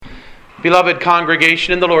Beloved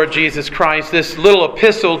congregation in the Lord Jesus Christ, this little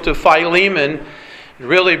epistle to Philemon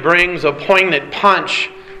really brings a poignant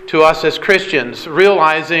punch to us as Christians,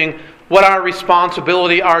 realizing what our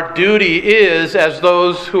responsibility, our duty is as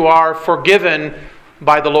those who are forgiven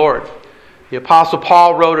by the Lord. The Apostle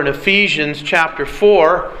Paul wrote in Ephesians chapter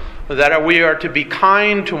 4 that we are to be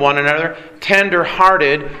kind to one another,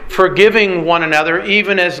 tender-hearted, forgiving one another,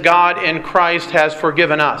 even as God in Christ has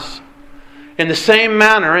forgiven us. In the same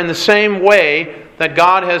manner, in the same way that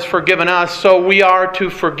God has forgiven us, so we are to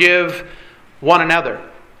forgive one another.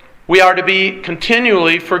 We are to be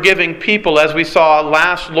continually forgiving people, as we saw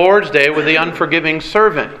last Lord's Day with the unforgiving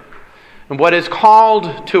servant. And what is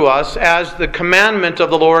called to us as the commandment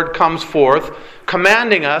of the Lord comes forth,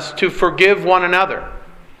 commanding us to forgive one another.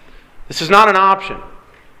 This is not an option.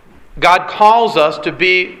 God calls us to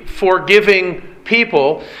be forgiving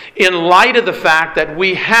people in light of the fact that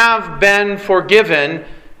we have been forgiven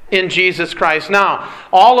in Jesus Christ. Now,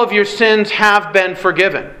 all of your sins have been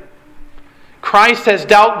forgiven. Christ has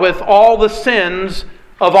dealt with all the sins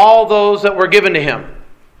of all those that were given to Him.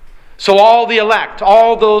 So all the elect,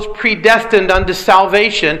 all those predestined unto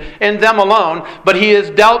salvation, and them alone, but He has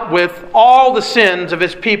dealt with all the sins of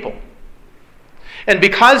His people. And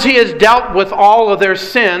because He has dealt with all of their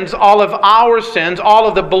sins, all of our sins, all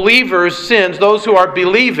of the believers' sins, those who are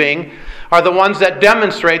believing are the ones that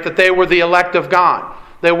demonstrate that they were the elect of God.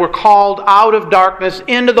 They were called out of darkness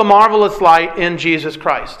into the marvelous light in Jesus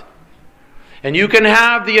Christ. And you can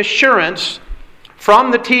have the assurance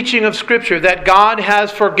from the teaching of Scripture that God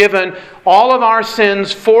has forgiven all of our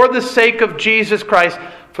sins for the sake of Jesus Christ,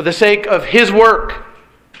 for the sake of His work.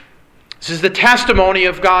 This is the testimony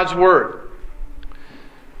of God's Word.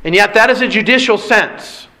 And yet that is a judicial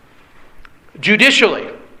sense. Judicially,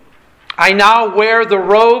 I now wear the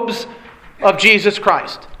robes of Jesus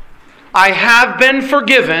Christ. I have been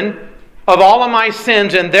forgiven of all of my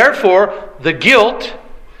sins, and therefore the guilt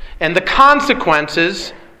and the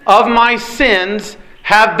consequences of my sins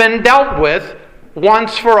have been dealt with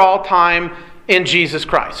once for all time in Jesus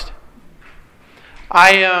Christ.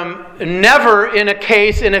 I am never in a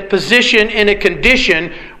case, in a position, in a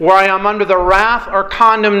condition where I am under the wrath or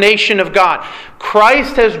condemnation of God.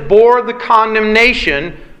 Christ has bore the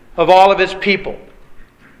condemnation of all of His people.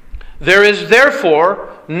 There is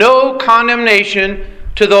therefore no condemnation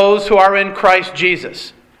to those who are in Christ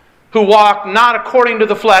Jesus, who walk not according to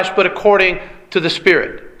the flesh, but according to the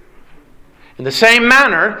Spirit. In the same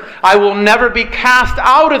manner, I will never be cast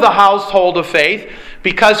out of the household of faith,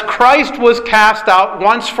 because Christ was cast out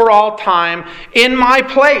once for all time in my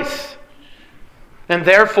place. And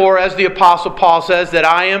therefore, as the Apostle Paul says, that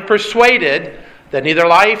I am persuaded that neither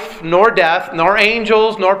life, nor death, nor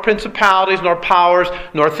angels, nor principalities, nor powers,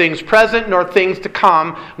 nor things present, nor things to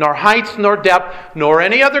come, nor heights, nor depth, nor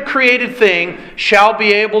any other created thing shall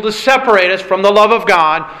be able to separate us from the love of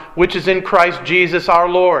God, which is in Christ Jesus our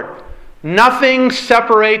Lord. Nothing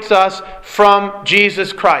separates us from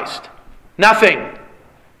Jesus Christ. Nothing.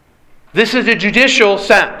 This is a judicial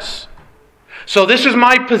sense. So this is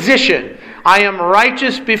my position. I am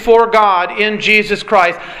righteous before God in Jesus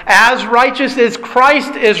Christ, as righteous as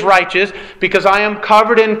Christ is righteous, because I am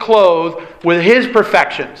covered and clothed with His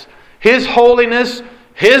perfections, His holiness,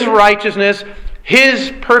 His righteousness,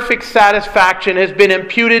 His perfect satisfaction has been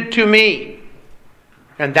imputed to me.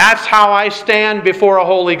 And that's how I stand before a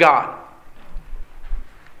holy God.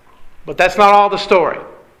 But that's not all the story.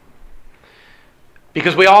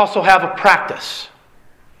 Because we also have a practice.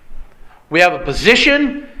 We have a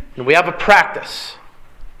position and we have a practice.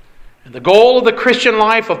 And the goal of the Christian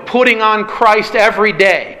life of putting on Christ every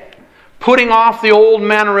day, putting off the old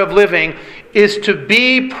manner of living, is to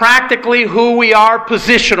be practically who we are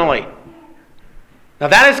positionally. Now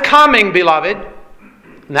that is coming, beloved.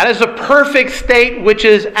 And that is a perfect state which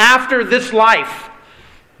is after this life.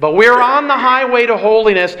 But we're on the highway to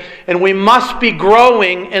holiness, and we must be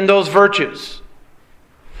growing in those virtues.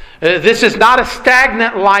 This is not a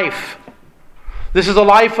stagnant life. This is a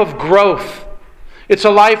life of growth. It's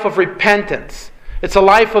a life of repentance. It's a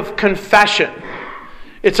life of confession.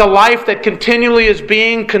 It's a life that continually is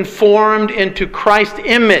being conformed into Christ's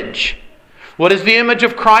image. What is the image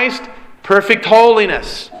of Christ? Perfect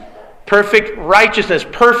holiness, perfect righteousness,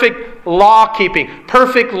 perfect law-keeping,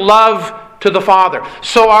 perfect love to the Father.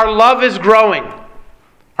 So our love is growing.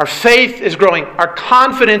 Our faith is growing. Our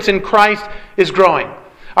confidence in Christ is growing.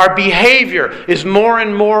 Our behavior is more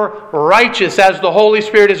and more righteous as the Holy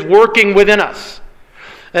Spirit is working within us.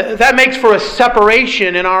 That makes for a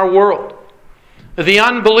separation in our world. The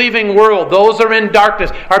unbelieving world, those that are in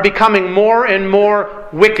darkness, are becoming more and more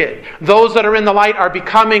wicked. Those that are in the light are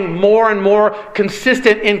becoming more and more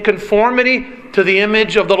consistent in conformity to the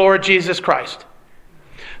image of the Lord Jesus Christ.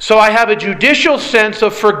 So I have a judicial sense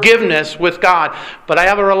of forgiveness with God, but I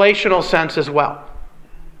have a relational sense as well.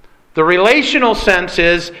 The relational sense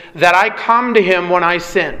is that I come to Him when I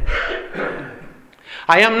sin.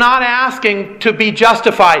 I am not asking to be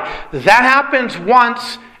justified. That happens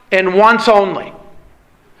once and once only.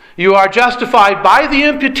 You are justified by the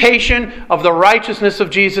imputation of the righteousness of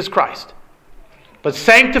Jesus Christ. But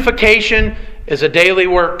sanctification is a daily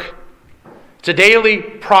work. It's a daily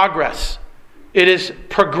progress. It is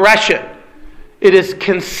progression. It is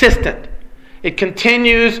consistent. It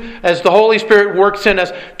continues as the Holy Spirit works in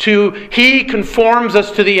us He conforms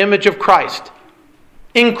us to the image of Christ.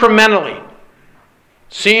 Incrementally.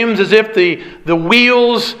 Seems as if the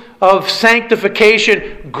wheels of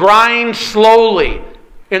sanctification grind slowly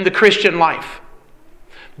in the Christian life.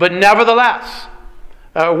 But nevertheless,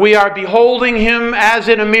 we are beholding Him as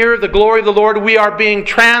in a mirror, the glory of the Lord. We are being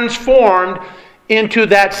transformed into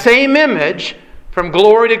that same image from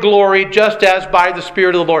glory to glory, just as by the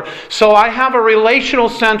Spirit of the Lord. So I have a relational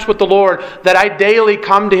sense with the Lord that I daily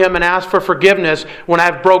come to Him and ask for forgiveness when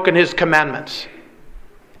I've broken His commandments.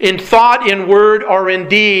 In thought, in word, or in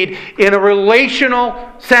deed, in a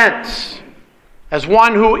relational sense. As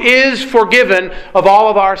one who is forgiven of all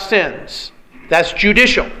of our sins. That's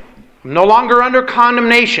judicial. I'm no longer under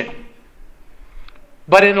condemnation.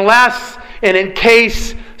 But unless and in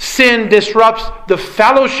case sin disrupts the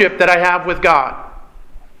fellowship that I have with God,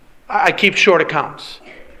 I keep short accounts.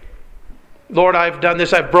 Lord, I've done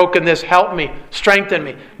this, I've broken this, help me, strengthen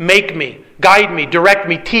me, make me, guide me, direct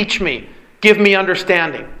me, teach me, give me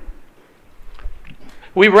understanding.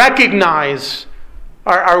 We recognize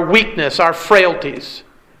our weakness, our frailties.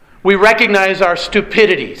 We recognize our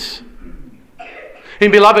stupidities.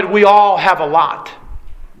 And beloved, we all have a lot.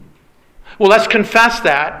 Well, let's confess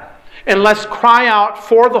that and let's cry out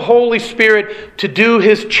for the Holy Spirit to do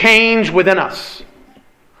His change within us.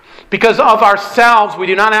 Because of ourselves, we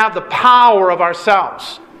do not have the power of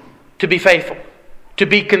ourselves to be faithful, to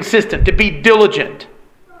be consistent, to be diligent.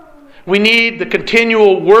 We need the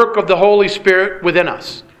continual work of the Holy Spirit within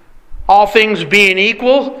us. All things being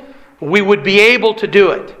equal, we would be able to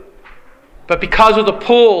do it. But because of the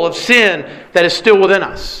pull of sin that is still within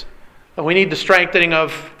us, we need the strengthening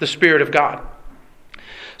of the Spirit of God.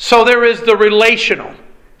 So there is the relational.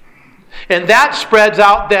 And that spreads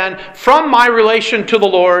out then from my relation to the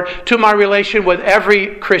Lord to my relation with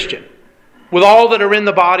every Christian, with all that are in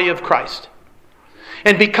the body of Christ.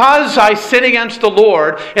 And because I sin against the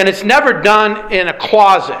Lord, and it's never done in a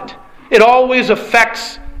closet, it always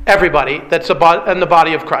affects everybody that's in the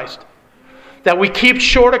body of Christ. That we keep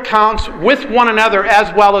short accounts with one another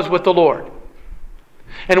as well as with the Lord.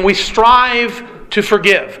 And we strive to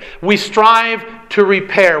forgive. We strive to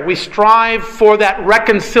repair. We strive for that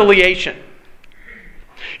reconciliation.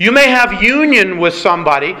 You may have union with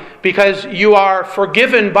somebody because you are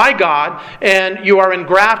forgiven by God and you are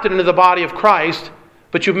engrafted into the body of Christ,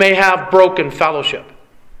 but you may have broken fellowship.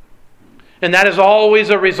 And that is always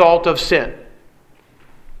a result of sin.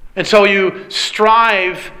 And so you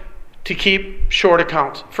strive to keep short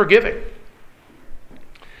accounts, forgiving.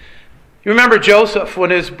 You remember Joseph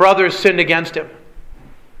when his brothers sinned against him.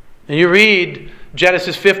 And you read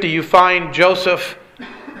Genesis 50, you find Joseph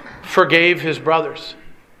forgave his brothers.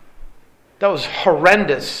 That was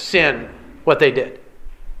horrendous sin, what they did.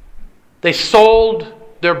 They sold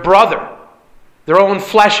their brother, their own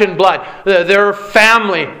flesh and blood, their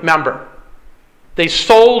family member. They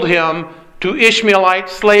sold him to Ishmaelite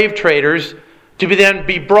slave traders to then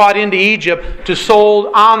be brought into Egypt, to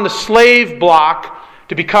sold on the slave block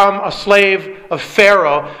to become a slave of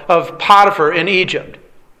Pharaoh, of Potiphar in Egypt.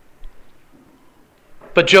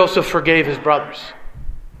 But Joseph forgave his brothers.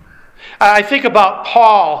 I think about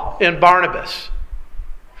Paul and Barnabas.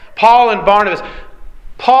 Paul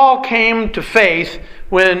came to faith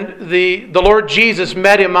when the Lord Jesus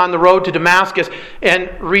met him on the road to Damascus and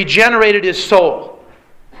regenerated his soul.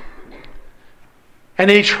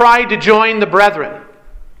 And he tried to join the brethren.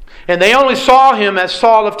 And they only saw him as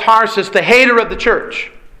Saul of Tarsus, the hater of the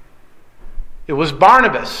church. It was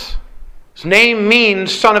Barnabas. His name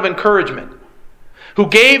means son of encouragement. Who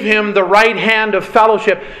gave him the right hand of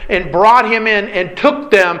fellowship and brought him in and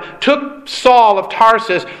took Saul of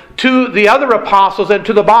Tarsus to the other apostles and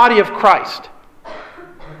to the body of Christ.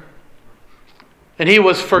 And he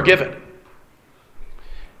was forgiven.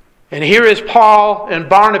 And here is Paul and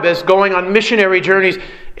Barnabas going on missionary journeys.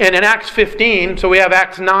 And in Acts 15, so we have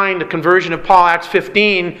Acts 9, the conversion of Paul, Acts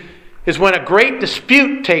 15, is when a great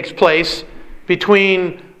dispute takes place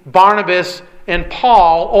between Barnabas and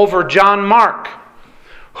Paul over John Mark,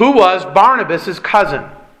 who was Barnabas' cousin.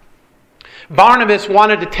 Barnabas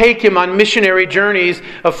wanted to take him on missionary journeys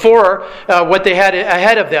for what they had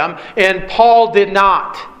ahead of them, and Paul did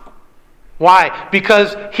not. Why?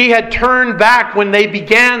 Because he had turned back when they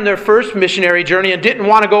began their first missionary journey and didn't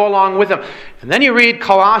want to go along with them. And then you read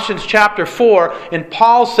Colossians chapter 4, and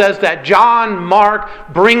Paul says that John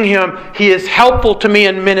Mark, bring him. He is helpful to me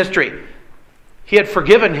in ministry. He had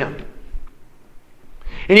forgiven him.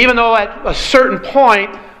 And even though at a certain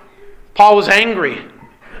point, Paul was angry,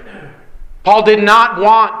 Paul did not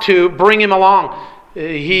want to bring him along.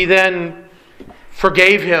 He then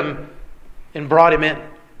forgave him and brought him in.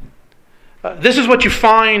 This is what you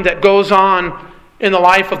find that goes on in the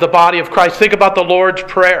life of the body of Christ. Think about the Lord's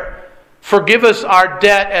Prayer. Forgive us our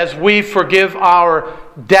debt as we forgive our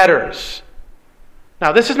debtors.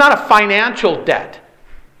 Now, this is not a financial debt.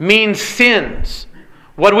 It means sins.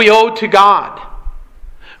 What we owe to God.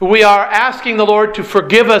 We are asking the Lord to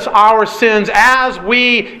forgive us our sins as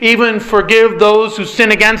we even forgive those who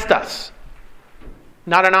sin against us.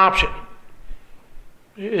 Not an option.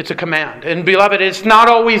 It's a command. And beloved, it's not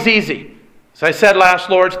always easy. As I said last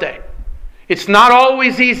Lord's Day, it's not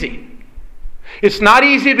always easy. It's not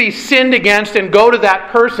easy to be sinned against and go to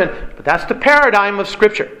that person, but that's the paradigm of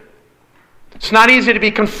Scripture. It's not easy to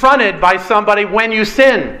be confronted by somebody when you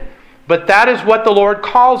sin, but that is what the Lord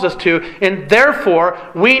calls us to, and therefore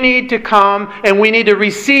we need to come and we need to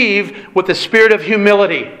receive with the spirit of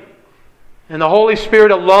humility. And the Holy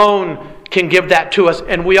Spirit alone can give that to us,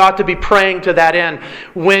 and we ought to be praying to that end.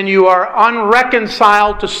 When you are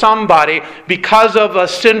unreconciled to somebody because of a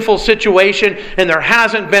sinful situation and there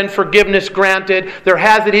hasn't been forgiveness granted, there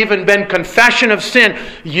hasn't even been confession of sin,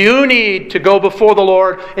 you need to go before the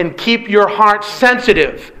Lord and keep your heart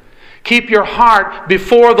sensitive. Keep your heart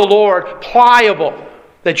before the Lord pliable,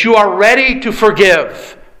 that you are ready to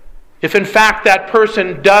forgive if in fact that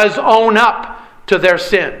person does own up to their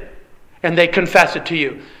sin and they confess it to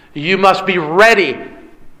you. You must be ready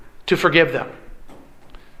to forgive them.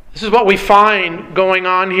 This is what we find going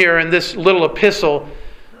on here in this little epistle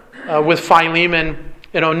with Philemon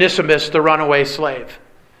and Onesimus, the runaway slave.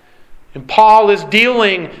 And Paul is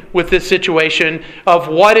dealing with this situation of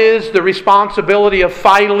what is the responsibility of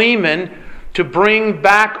Philemon to bring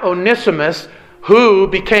back Onesimus, who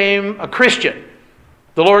became a Christian.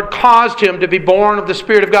 The Lord caused him to be born of the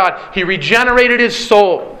Spirit of God. He regenerated his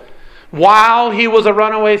soul. While he was a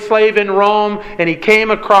runaway slave in Rome and he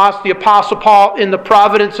came across the Apostle Paul in the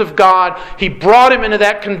providence of God, he brought him into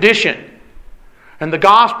that condition. And the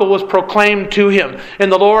gospel was proclaimed to him.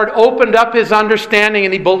 And the Lord opened up his understanding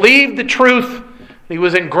and he believed the truth. He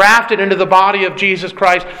was engrafted into the body of Jesus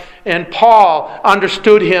Christ. And Paul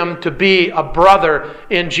understood him to be a brother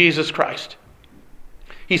in Jesus Christ.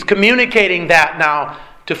 He's communicating that now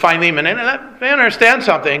to Philemon. And I understand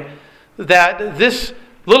something, that this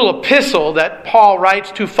little epistle that Paul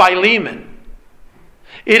writes to Philemon,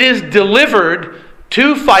 it is delivered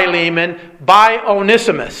to Philemon by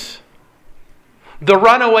Onesimus. The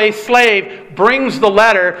runaway slave brings the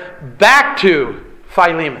letter back to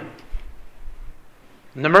Philemon.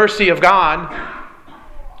 In the mercy of God,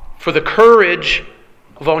 for the courage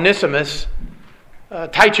of Onesimus,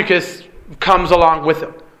 Tychicus comes along with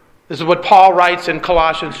him. This is what Paul writes in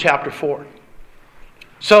Colossians chapter 4.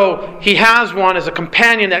 So he has one as a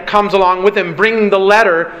companion that comes along with him, bringing the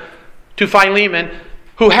letter to Philemon,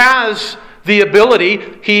 who has the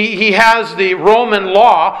ability, he has the Roman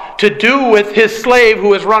law to do with his slave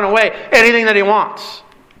who has run away anything that he wants.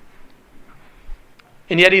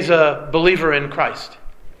 And yet he's a believer in Christ.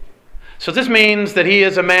 So this means that he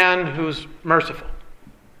is a man who's merciful.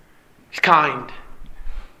 He's kind.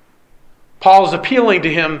 Paul is appealing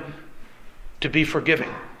to him to be forgiving.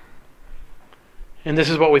 And this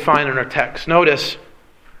is what we find in our text. Notice,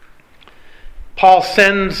 Paul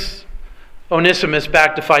sends Onesimus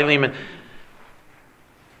back to Philemon.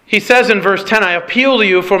 He says in verse 10, I appeal to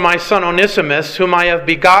you for my son Onesimus, whom I have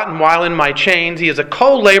begotten while in my chains. He is a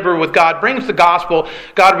co-laborer with God, brings the gospel.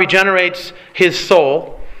 God regenerates his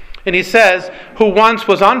soul. And he says, who once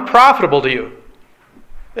was unprofitable to you,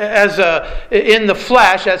 as in the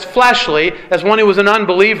flesh, as fleshly, as one who was an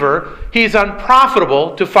unbeliever. He's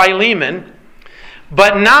unprofitable to Philemon.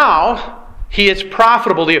 But now he is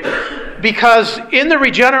profitable to you. Because in the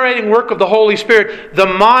regenerating work of the Holy Spirit, the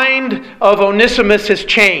mind of Onesimus has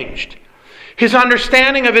changed. His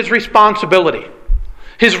understanding of his responsibility.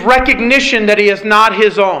 His recognition that he is not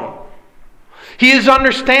his own. He is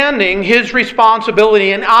understanding his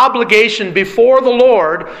responsibility and obligation before the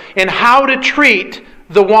Lord and how to treat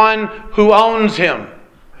the one who owns him,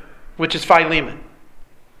 which is Philemon.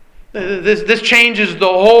 This changes the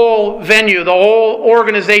whole venue, the whole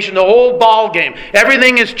organization, the whole ball game.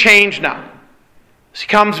 Everything is changed now. He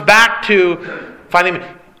comes back to Philemon.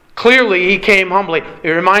 Clearly, he came humbly.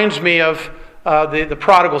 It reminds me of the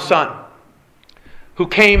prodigal son, who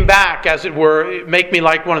came back, as it were, make me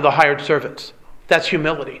like one of the hired servants. That's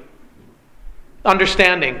humility.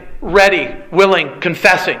 Understanding, ready, willing,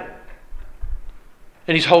 confessing.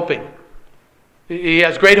 And he's hoping. He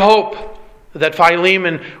has great hope that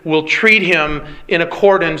Philemon will treat him in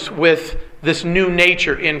accordance with this new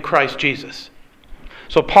nature in Christ Jesus.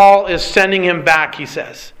 So Paul is sending him back, he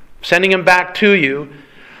says. Sending him back to you.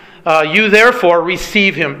 You therefore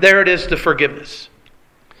receive him. There it is, the forgiveness.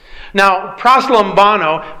 Now,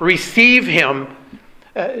 proslambano, receive him,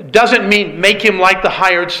 doesn't mean make him like the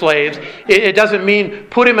hired slaves. It doesn't mean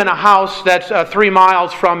put him in a house that's 3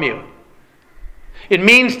 miles from you. It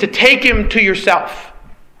means to take him to yourself.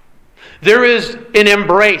 There is an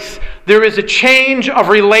embrace. There is a change of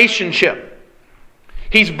relationship.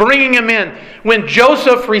 He's bringing him in. When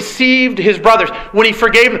Joseph received his brothers, when he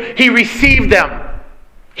forgave them, he received them.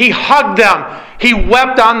 He hugged them. He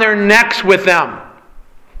wept on their necks with them.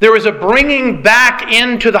 There was a bringing back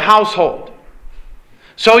into the household.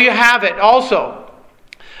 So you have it also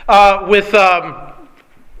with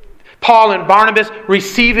Paul and Barnabas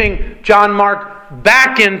receiving John Mark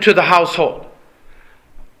back into the household.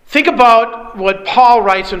 Think about what Paul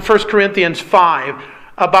writes in 1 Corinthians 5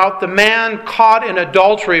 about the man caught in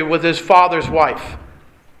adultery with his father's wife.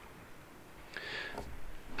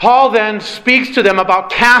 Paul then speaks to them about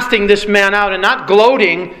casting this man out and not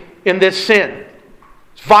gloating in this sin.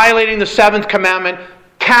 It's violating the 7th commandment.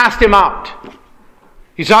 Cast him out.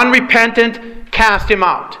 He's unrepentant. Cast him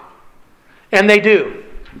out. And they do.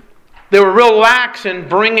 They were real lax in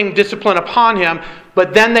bringing discipline upon him,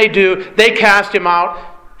 but then they do. They cast him out.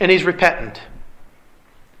 And he's repentant.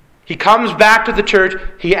 He comes back to the church.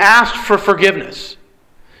 He asked for forgiveness.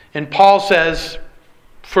 And Paul says,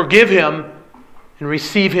 forgive him and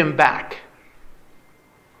receive him back.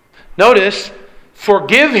 Notice,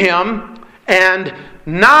 forgive him and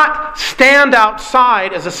not stand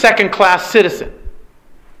outside as a second-class citizen.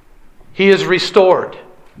 He is restored.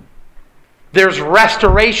 There's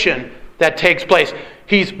restoration that takes place.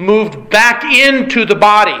 He's moved back into the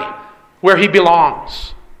body where he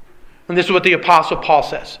belongs. And this is what the Apostle Paul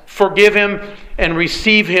says. Forgive him and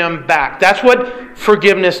receive him back. That's what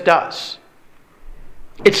forgiveness does.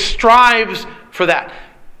 It strives for that.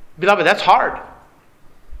 Beloved, that's hard.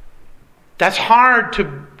 That's hard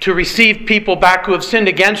to receive people back who have sinned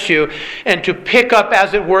against you and to pick up,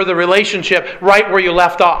 as it were, the relationship right where you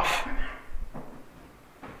left off.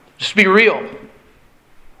 Just be real.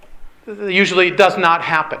 It usually does not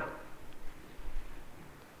happen.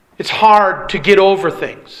 It's hard to get over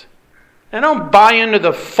things. I don't buy into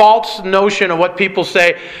the false notion of what people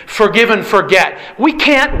say, forgive and forget. We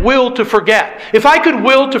can't will to forget. If I could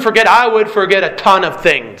will to forget, I would forget a ton of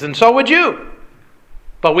things, and so would you.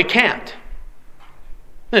 But we can't.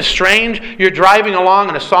 Isn't it strange? You're driving along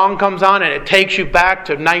and a song comes on and it takes you back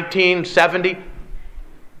to 1970.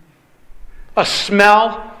 A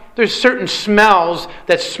smell. There's certain smells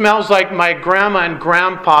that smells like my grandma and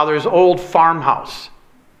grandfather's old farmhouse.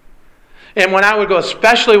 And when I would go,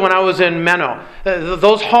 especially when I was in Menno,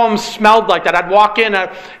 those homes smelled like that. I'd walk in and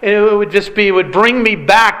it would bring me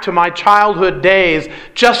back to my childhood days,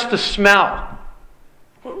 just the smell.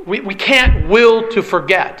 We can't will to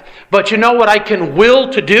forget. But you know what I can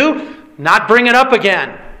will to do? Not bring it up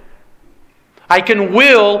again. I can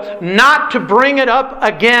will not to bring it up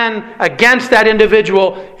again against that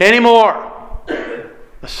individual anymore.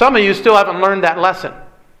 Some of you still haven't learned that lesson.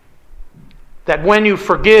 That when you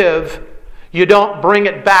forgive, you don't bring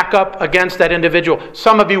it back up against that individual.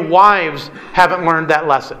 Some of you wives haven't learned that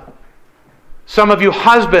lesson. Some of you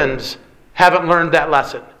husbands haven't learned that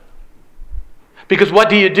lesson. Because what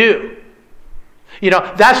do?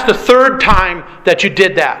 That's the third time that you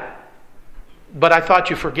did that. But I thought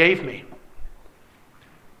you forgave me.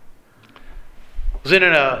 I was in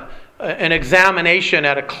an examination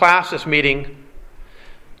at a classes meeting.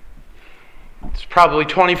 It's probably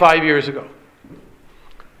 25 years ago.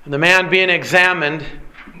 And the man being examined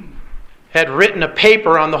had written a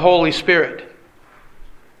paper on the Holy Spirit.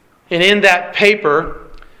 And in that paper,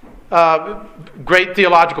 great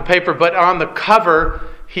theological paper, but on the cover,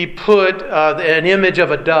 he put an image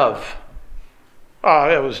of a dove. Oh,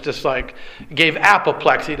 it was just like, gave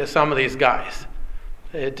apoplexy to some of these guys.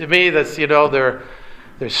 To me, that's, they're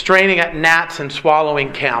straining at gnats and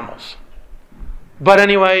swallowing camels. But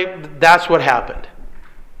anyway, that's what happened.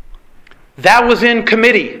 That was in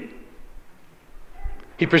committee.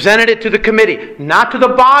 He presented it to the committee, not to the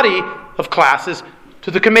body of classes,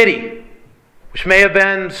 to the committee, which may have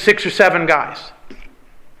been 6 or 7 guys.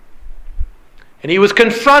 And he was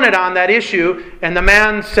confronted on that issue, and the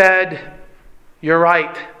man said, "You're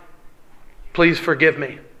right. Please forgive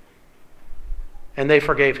me." And they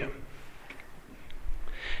forgave him.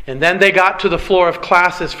 And then they got to the floor of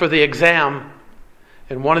classes for the exam,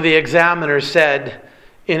 and one of the examiners said,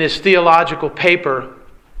 in his theological paper,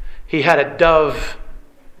 he had a dove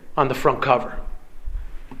on the front cover.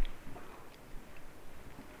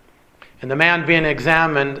 And the man being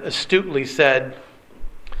examined astutely said,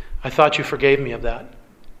 "I thought you forgave me of that."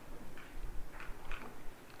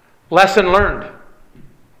 Lesson learned.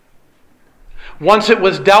 Once it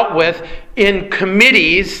was dealt with in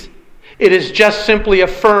committees, it is just simply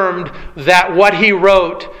affirmed that what he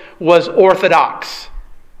wrote was orthodox.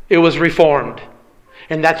 It was reformed.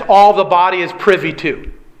 And that's all the body is privy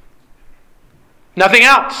to. Nothing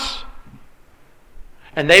else.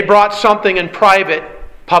 And they brought something in private,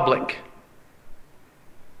 public.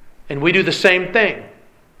 And we do the same thing.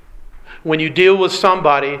 When you deal with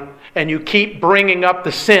somebody and you keep bringing up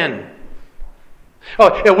the sin.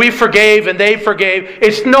 Oh, and we forgave and they forgave.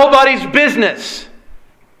 It's nobody's business.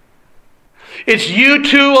 It's you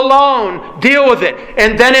two alone. Deal with it.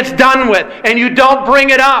 And then it's done with. And you don't bring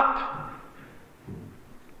it up.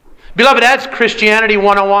 Beloved, that's Christianity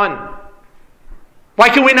 101. Why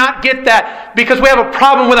can we not get that? Because we have a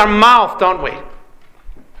problem with our mouth, don't we?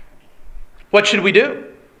 What should we do?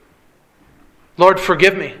 Lord,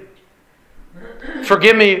 forgive me.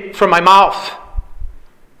 Forgive me for my mouth.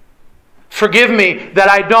 Forgive me that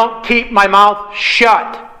I don't keep my mouth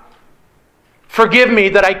shut. Forgive me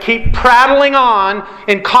that I keep prattling on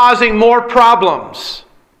and causing more problems.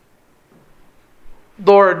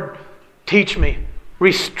 Lord, teach me.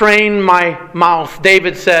 Restrain my mouth.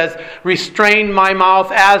 David says, restrain my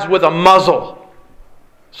mouth as with a muzzle.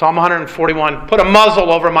 Psalm 141, put a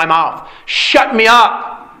muzzle over my mouth. Shut me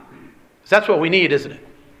up. That's what we need, isn't it?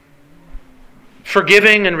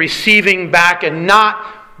 Forgiving and receiving back and not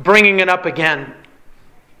bringing it up again.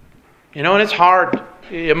 You know, and it's hard.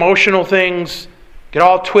 Emotional things get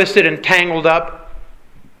all twisted and tangled up.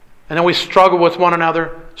 And then we struggle with one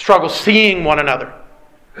another, struggle seeing one another.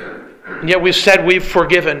 And yet we've said we've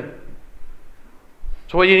forgiven.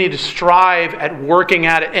 So what you need to strive at working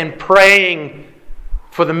at it and praying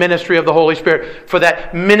for the ministry of the Holy Spirit, for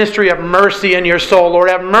that ministry of mercy in your soul. Lord,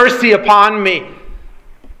 have mercy upon me,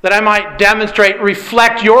 that I might demonstrate,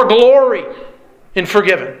 reflect your glory in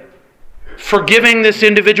forgiving. Forgiving this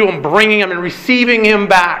individual and bringing him and receiving him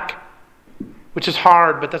back, which is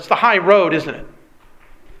hard, but that's the high road, isn't it?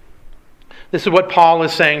 This is what Paul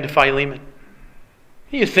is saying to Philemon.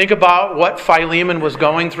 You think about what Philemon was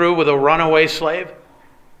going through with a runaway slave.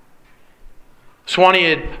 Someone he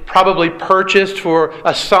had probably purchased for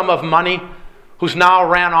a sum of money, who's now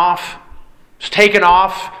ran off, is taken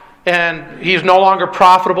off, and he's no longer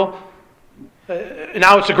profitable.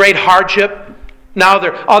 Now it's a great hardship. Now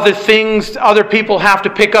there are other things other people have to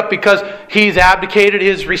pick up because he's abdicated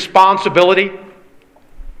his responsibility.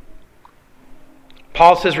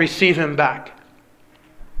 Paul says, receive him back.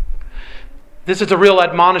 This is a real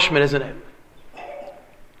admonishment, isn't it?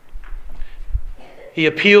 He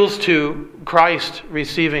appeals to Christ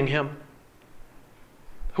receiving him.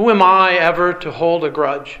 Who am I ever to hold a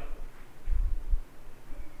grudge?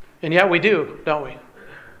 And yet we do, don't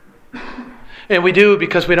we? And we do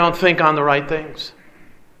because we don't think on the right things.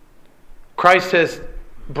 Christ has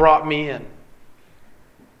brought me in.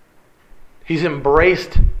 He's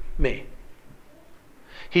embraced me.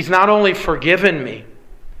 He's not only forgiven me,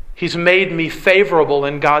 He's made me favorable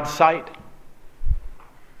in God's sight.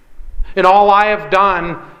 And all I have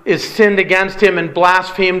done is sinned against Him and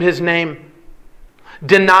blasphemed His name,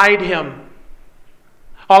 denied Him.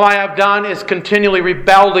 All I have done is continually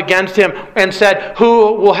rebelled against Him and said,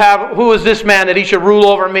 who is this man that he should rule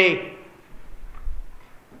over me?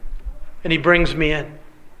 And He brings me in.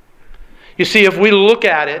 You see, if we look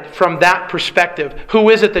at it from that perspective, who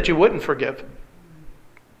is it that you wouldn't forgive?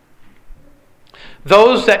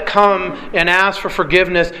 Those that come and ask for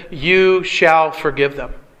forgiveness, you shall forgive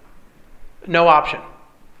them. No option.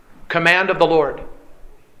 Command of the Lord.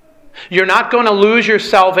 You're not going to lose your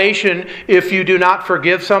salvation if you do not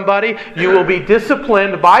forgive somebody. You will be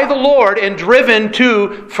disciplined by the Lord and driven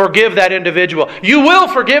to forgive that individual. You will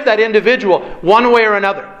forgive that individual one way or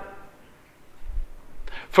another.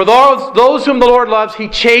 For those whom the Lord loves, He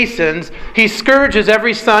chastens. He scourges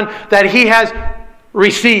every son that He has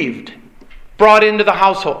received, brought into the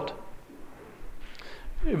household.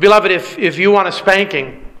 Beloved, if you want a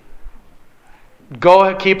spanking,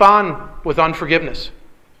 Go keep on with unforgiveness.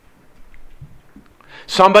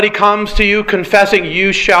 Somebody comes to you confessing,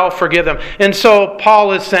 you shall forgive them. And so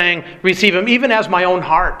Paul is saying, receive him even as my own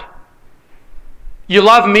heart. You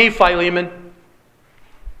love me, Philemon.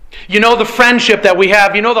 You know the friendship that we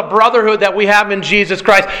have. You know the brotherhood that we have in Jesus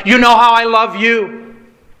Christ. You know how I love you.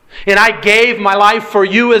 And I gave my life for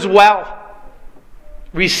you as well.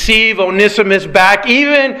 Receive Onesimus back,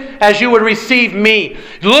 even as you would receive me.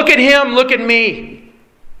 Look at him, look at me.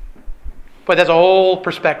 But that's a whole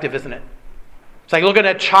perspective, isn't it? It's like looking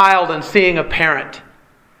at a child and seeing a parent.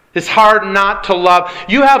 It's hard not to love.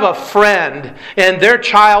 You have a friend and their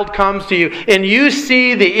child comes to you and you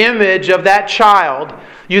see the image of that child.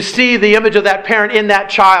 You see the image of that parent in that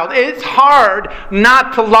child. It's hard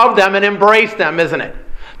not to love them and embrace them, isn't it?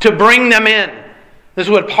 To bring them in. This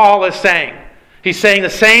is what Paul is saying. He's saying the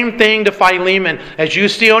same thing to Philemon. As you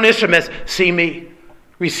see Onesimus, see me.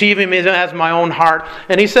 Receive him as my own heart.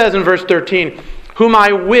 And he says in verse 13, whom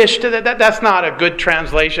I wished, that's not a good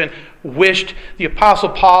translation. Wished. The Apostle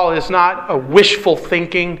Paul is not a wishful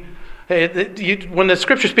thinking. When the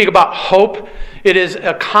Scriptures speak about hope, it is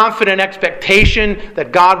a confident expectation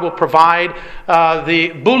that God will provide. The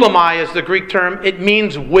boulamai is the Greek term. It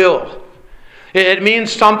means will. It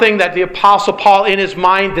means something that the Apostle Paul in his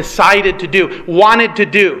mind decided to do, wanted to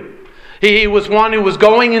do. He was one who was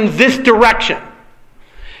going in this direction.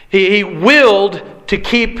 He willed to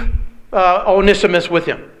keep Onesimus with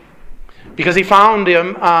him. Because he found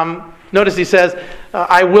him, notice he says,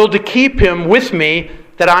 I will to keep him with me,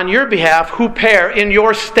 that on your behalf, huper, in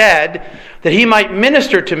your stead, that he might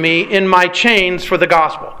minister to me in my chains for the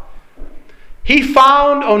gospel. He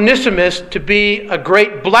found Onesimus to be a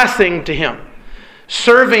great blessing to him,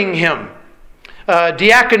 serving him,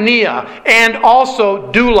 diakonia, and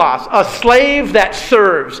also doulos, a slave that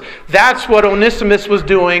serves. That's what Onesimus was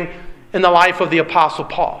doing in the life of the Apostle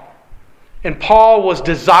Paul. And Paul was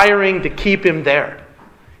desiring to keep him there.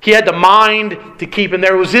 He had the mind to keep him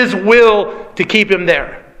there. It was his will to keep him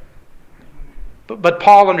there. But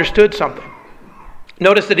Paul understood something.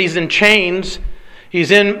 Notice that he's in chains. He's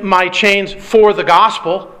in my chains for the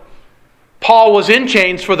gospel. Paul was in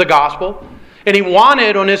chains for the gospel. And he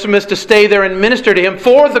wanted Onesimus to stay there and minister to him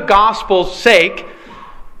for the gospel's sake.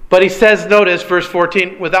 But he says, notice verse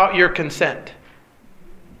 14, without your consent.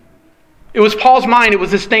 It was Paul's mind, it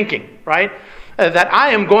was his thinking, right? That I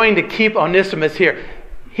am going to keep Onesimus here.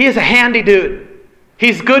 He is a handy dude.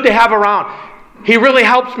 He's good to have around. He really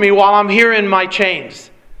helps me while I'm here in my chains.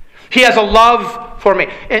 He has a love for me.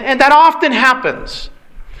 And that often happens.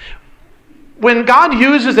 When God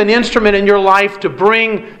uses an instrument in your life to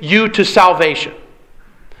bring you to salvation,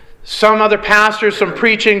 some other pastor, some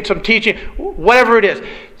preaching, some teaching, whatever it is,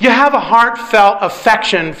 you have a heartfelt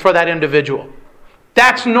affection for that individual.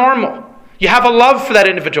 That's normal. You have a love for that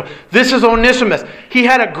individual. This is Onesimus. He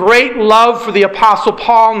had a great love for the Apostle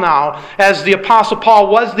Paul now, as the Apostle Paul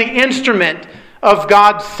was the instrument of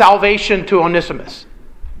God's salvation to Onesimus.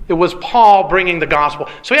 It was Paul bringing the gospel.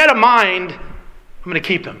 So he had a mind, I'm going to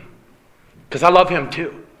keep him, because I love him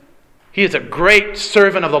too. He is a great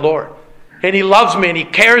servant of the Lord. And he loves me and he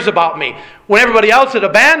cares about me. When everybody else had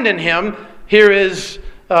abandoned him, here is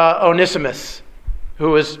Onesimus,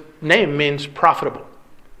 whose name means profitable.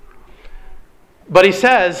 But he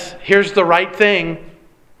says, here's the right thing.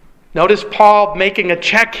 Notice Paul making a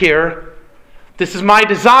check here. This is my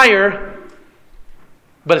desire,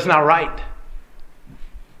 but it's not right.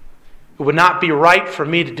 It would not be right for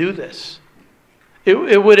me to do this.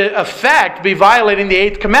 It would, in effect, be violating the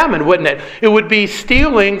 8th commandment, wouldn't it? It would be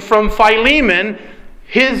stealing from Philemon,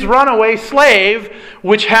 his runaway slave,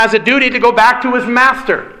 which has a duty to go back to his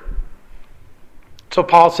master. So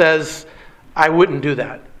Paul says, I wouldn't do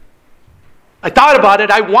that. I thought about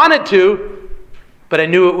it, I wanted to, but I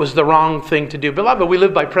knew it was the wrong thing to do. Beloved, we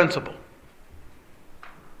live by principle.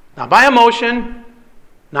 Not by emotion,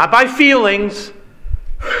 not by feelings.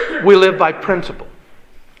 We live by principle.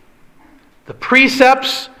 The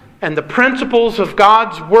precepts and the principles of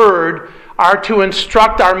God's Word are to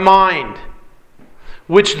instruct our mind,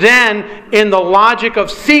 which then, in the logic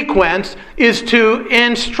of sequence, is to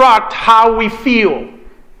instruct how we feel.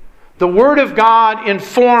 The Word of God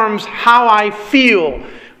informs how I feel,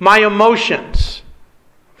 my emotions.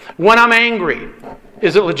 When I'm angry,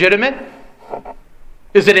 is it legitimate?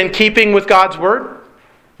 Is it in keeping with God's Word?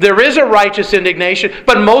 There is a righteous indignation,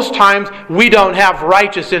 but most times we don't have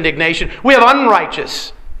righteous indignation. We have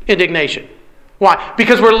unrighteous indignation. Why?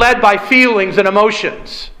 Because we're led by feelings and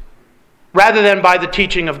emotions rather than by the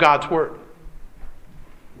teaching of God's Word.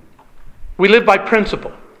 We live by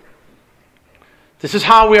principle. This is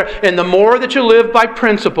how we are. And the more that you live by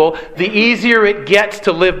principle, the easier it gets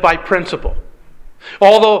to live by principle.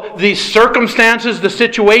 Although the circumstances, the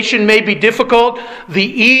situation may be difficult, the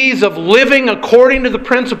ease of living according to the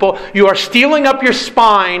principle, you are steeling up your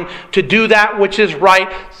spine to do that which is right.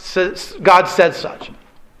 God said such.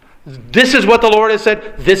 This is what the Lord has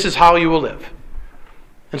said. This is how you will live.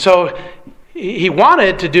 And so he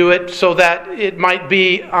wanted to do it so that it might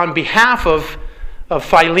be on behalf of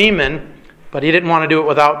Philemon, but he didn't want to do it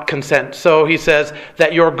without consent. So he says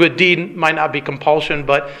that your good deed might not be compulsion,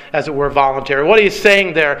 but as it were voluntary. What he's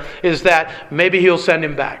saying there is that maybe he'll send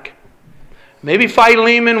him back. Maybe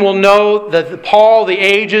Philemon will know that Paul, the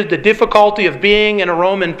aged, the difficulty of being in a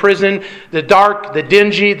Roman prison, the dark, the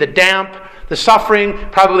dingy, the damp, the suffering,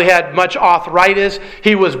 probably had much arthritis.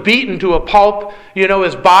 He was beaten to a pulp.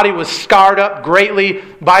 His body was scarred up greatly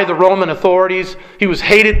by the Roman authorities. He was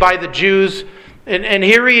hated by the Jews. And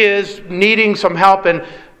here he is needing some help, and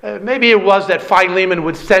maybe it was that Philemon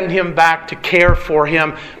would send him back to care for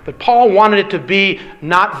him. But Paul wanted it to be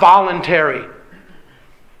not voluntary,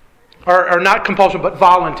 or not compulsion, but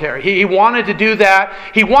voluntary. He wanted to do that.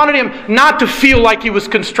 He wanted him not to feel like he was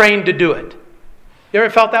constrained to do it. You ever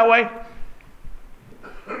felt that way?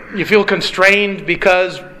 You feel constrained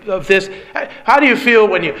because of this? How do you feel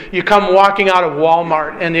when you come walking out of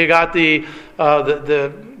Walmart and you got the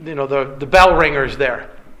bell ringers there?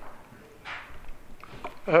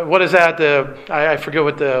 What is that? I forget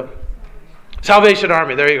what the Salvation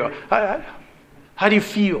Army. There you go. How do you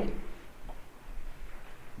feel?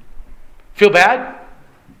 Feel bad?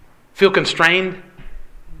 Feel constrained?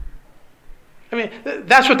 I mean,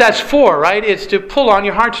 that's what that's for, right? It's to pull on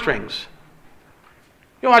your heartstrings.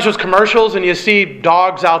 You watch those commercials and you see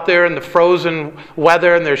dogs out there in the frozen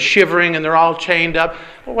weather and they're shivering and they're all chained up.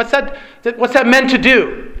 Well, what's that meant to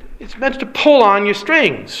do? It's meant to pull on your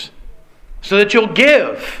strings so that you'll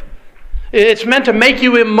give. It's meant to make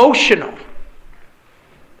you emotional.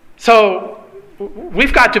 So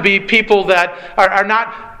we've got to be people that are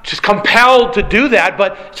not just compelled to do that,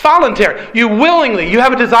 but it's voluntary. You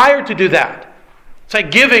have a desire to do that. It's like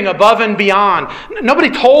giving above and beyond. Nobody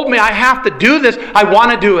told me I have to do this. I want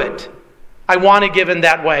to do it. I want to give in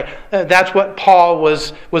that way. That's what Paul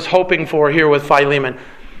was hoping for here with Philemon.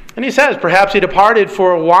 And he says, perhaps he departed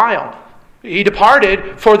for a while. He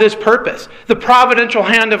departed for this purpose. The providential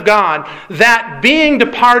hand of God, that being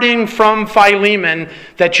departing from Philemon,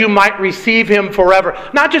 that you might receive him forever.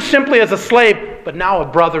 Not just simply as a slave, but now a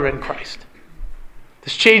brother in Christ.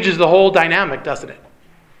 This changes the whole dynamic, doesn't it?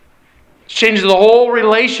 Changes the whole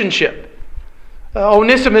relationship.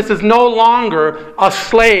 Onesimus is no longer a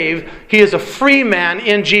slave. He is a free man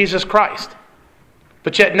in Jesus Christ.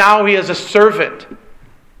 But yet now he is a servant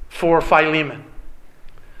for Philemon.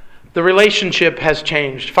 The relationship has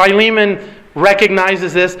changed. Philemon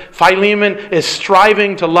recognizes this. Philemon is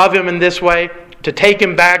striving to love him in this way, to take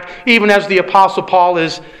him back, even as the Apostle Paul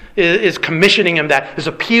is commissioning him that, is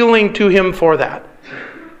appealing to him for that.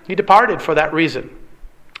 He departed for that reason,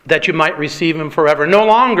 that you might receive him forever. No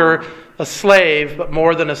longer a slave, but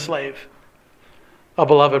more than a slave, a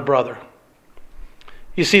beloved brother.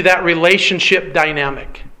 You see that relationship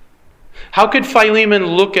dynamic. How could Philemon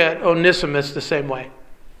look at Onesimus the same way?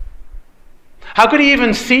 How could he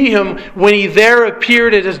even see him when he there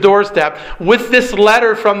appeared at his doorstep with this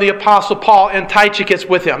letter from the Apostle Paul and Tychicus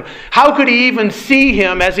with him? How could he even see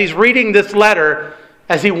him as he's reading this letter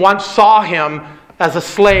as he once saw him as a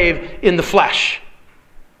slave in the flesh?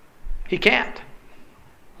 He can't.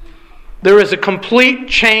 There is a complete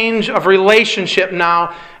change of relationship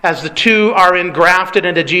now as the two are engrafted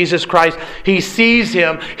into Jesus Christ. He sees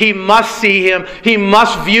him. He must see him. He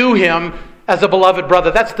must view him as a beloved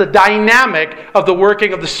brother. That's the dynamic of the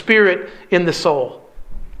working of the Spirit in the soul.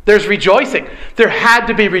 There's rejoicing. There had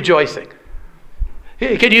to be rejoicing.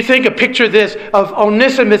 Can you picture this of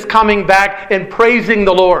Onesimus coming back and praising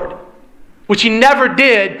the Lord, which he never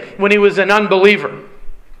did when he was an unbeliever.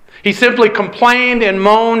 He simply complained and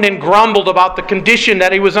moaned and grumbled about the condition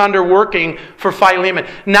that he was under working for Philemon.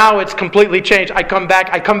 Now it's completely changed. I come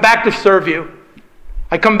back to serve you.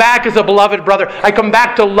 I come back as a beloved brother. I come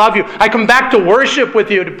back to love you. I come back to worship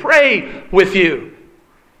with you, to pray with you,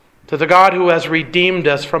 to the God who has redeemed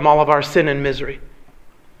us from all of our sin and misery.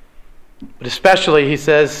 But especially, he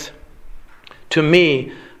says, to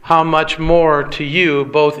me, how much more to you,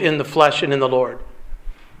 both in the flesh and in the Lord.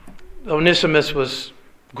 Onesimus was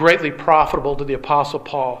greatly profitable to the Apostle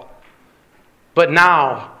Paul. But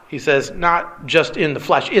now, he says, not just in the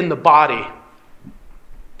flesh, in the body,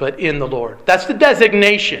 but in the Lord. That's the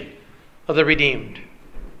designation of the redeemed.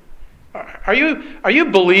 Are you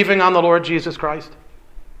believing on the Lord Jesus Christ?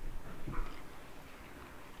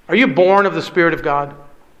 Are you born of the Spirit of God?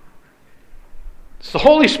 Has the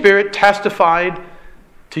Holy Spirit testified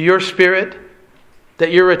to your spirit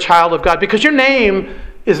that you're a child of God? Because your name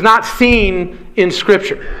is not seen in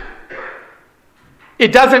Scripture.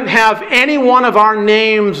 It doesn't have any one of our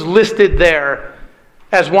names listed there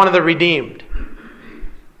as one of the redeemed.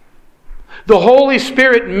 The Holy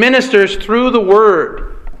Spirit ministers through the Word.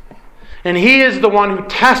 And He is the one who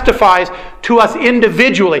testifies to us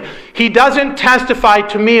individually. He doesn't testify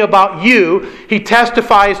to me about you. He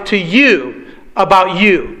testifies to you about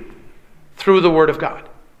you through the Word of God.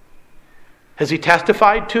 Has He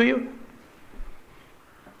testified to you?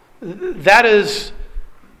 That is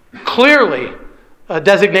clearly a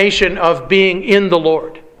designation of being in the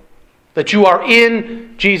Lord. That you are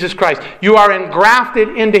in Jesus Christ. You are engrafted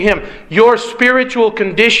into Him. Your spiritual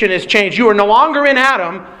condition is changed. You are no longer in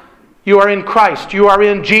Adam. You are in Christ. You are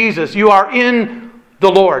in Jesus. You are in the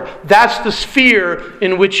Lord. That's the sphere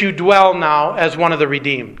in which you dwell now as one of the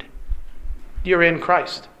redeemed. You're in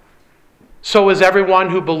Christ. So is everyone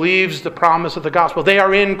who believes the promise of the gospel. They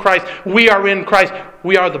are in Christ. We are in Christ.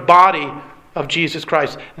 We are the body of Jesus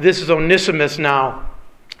Christ. This is Onesimus now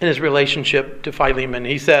in his relationship to Philemon.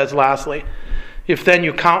 He says, lastly, if then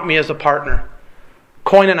you count me as a partner.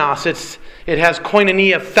 Koinonos, it has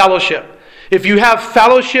koinonia, fellowship. If you have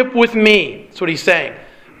fellowship with me, that's what he's saying.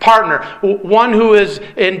 Partner, one who is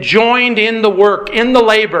joined in the work, in the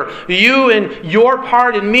labor. You in your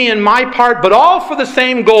part and me in my part, but all for the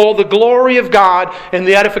same goal, the glory of God and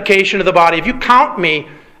the edification of the body. If you count me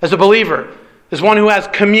as a believer, as one who has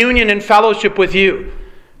communion and fellowship with you,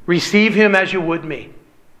 receive him as you would me.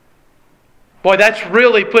 Boy, that's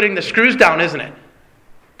really putting the screws down, isn't it?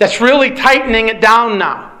 That's really tightening it down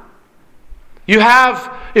now. You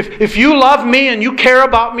have, if you love me and you care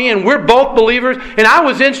about me and we're both believers and I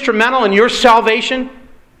was instrumental in your salvation,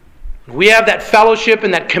 we have that fellowship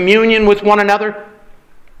and that communion with one another,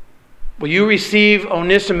 will you receive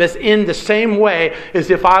Onesimus in the same way as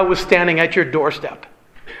if I was standing at your doorstep?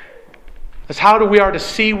 That's how we are to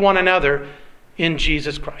see one another in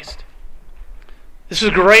Jesus Christ. This is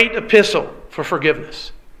a great epistle for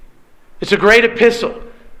forgiveness. It's a great epistle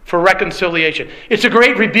for reconciliation. It's a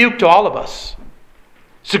great rebuke to all of us.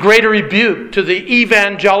 It's a greater rebuke to the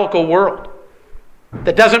evangelical world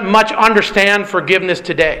that doesn't much understand forgiveness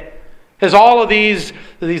today. There's all of these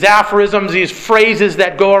aphorisms, these phrases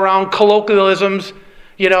that go around, colloquialisms,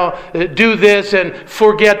 do this and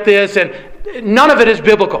forget this, and none of it is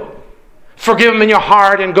biblical. Forgive him in your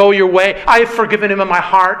heart and go your way. I have forgiven him in my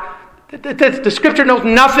heart. The Scripture knows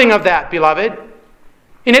nothing of that, beloved.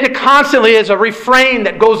 And it constantly is a refrain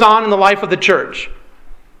that goes on in the life of the church.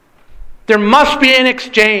 There must be an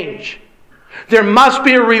exchange. There must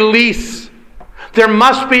be a release. There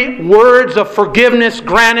must be words of forgiveness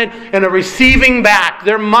granted and a receiving back.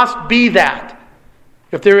 There must be that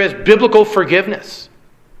if there is biblical forgiveness.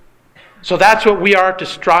 So that's what we are to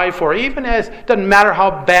strive for, even as it doesn't matter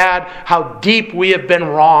how bad, how deep we have been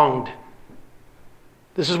wronged.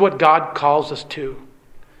 This is what God calls us to,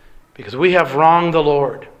 because we have wronged the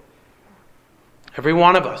Lord. Every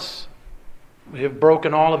one of us. We have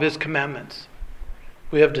broken all of His commandments.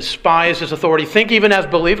 We have despised His authority. Think even as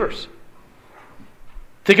believers.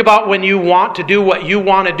 Think about when you want to do what you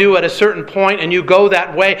want to do at a certain point and you go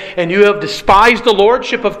that way and you have despised the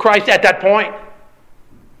lordship of Christ at that point.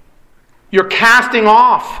 You're casting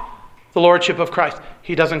off the lordship of Christ.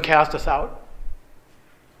 He doesn't cast us out.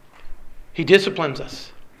 He disciplines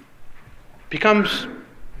us. Becomes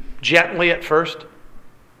gently at first.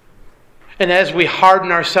 And as we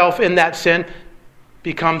harden ourselves in that sin,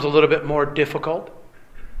 becomes a little bit more difficult.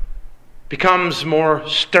 Becomes more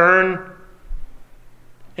stern.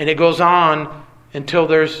 And it goes on until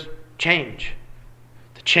there's change.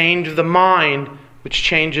 The change of the mind, which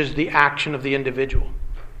changes the action of the individual.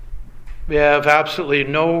 We have absolutely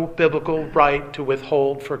no biblical right to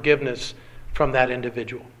withhold forgiveness from that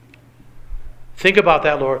individual. Think about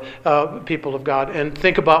that, Lord, people of God, and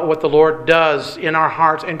think about what the Lord does in our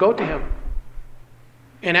hearts, and go to Him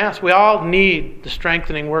and ask. We all need the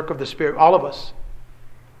strengthening work of the Spirit, all of us.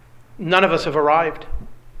 None of us have arrived.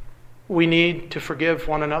 We need to forgive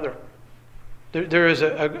one another. There is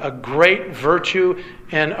a great virtue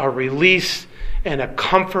and a release and a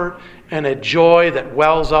comfort and a joy that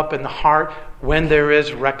wells up in the heart when there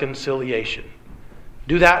is reconciliation.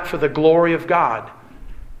 Do that for the glory of God,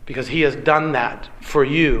 because He has done that for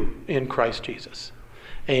you in Christ Jesus.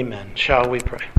 Amen. Shall we pray?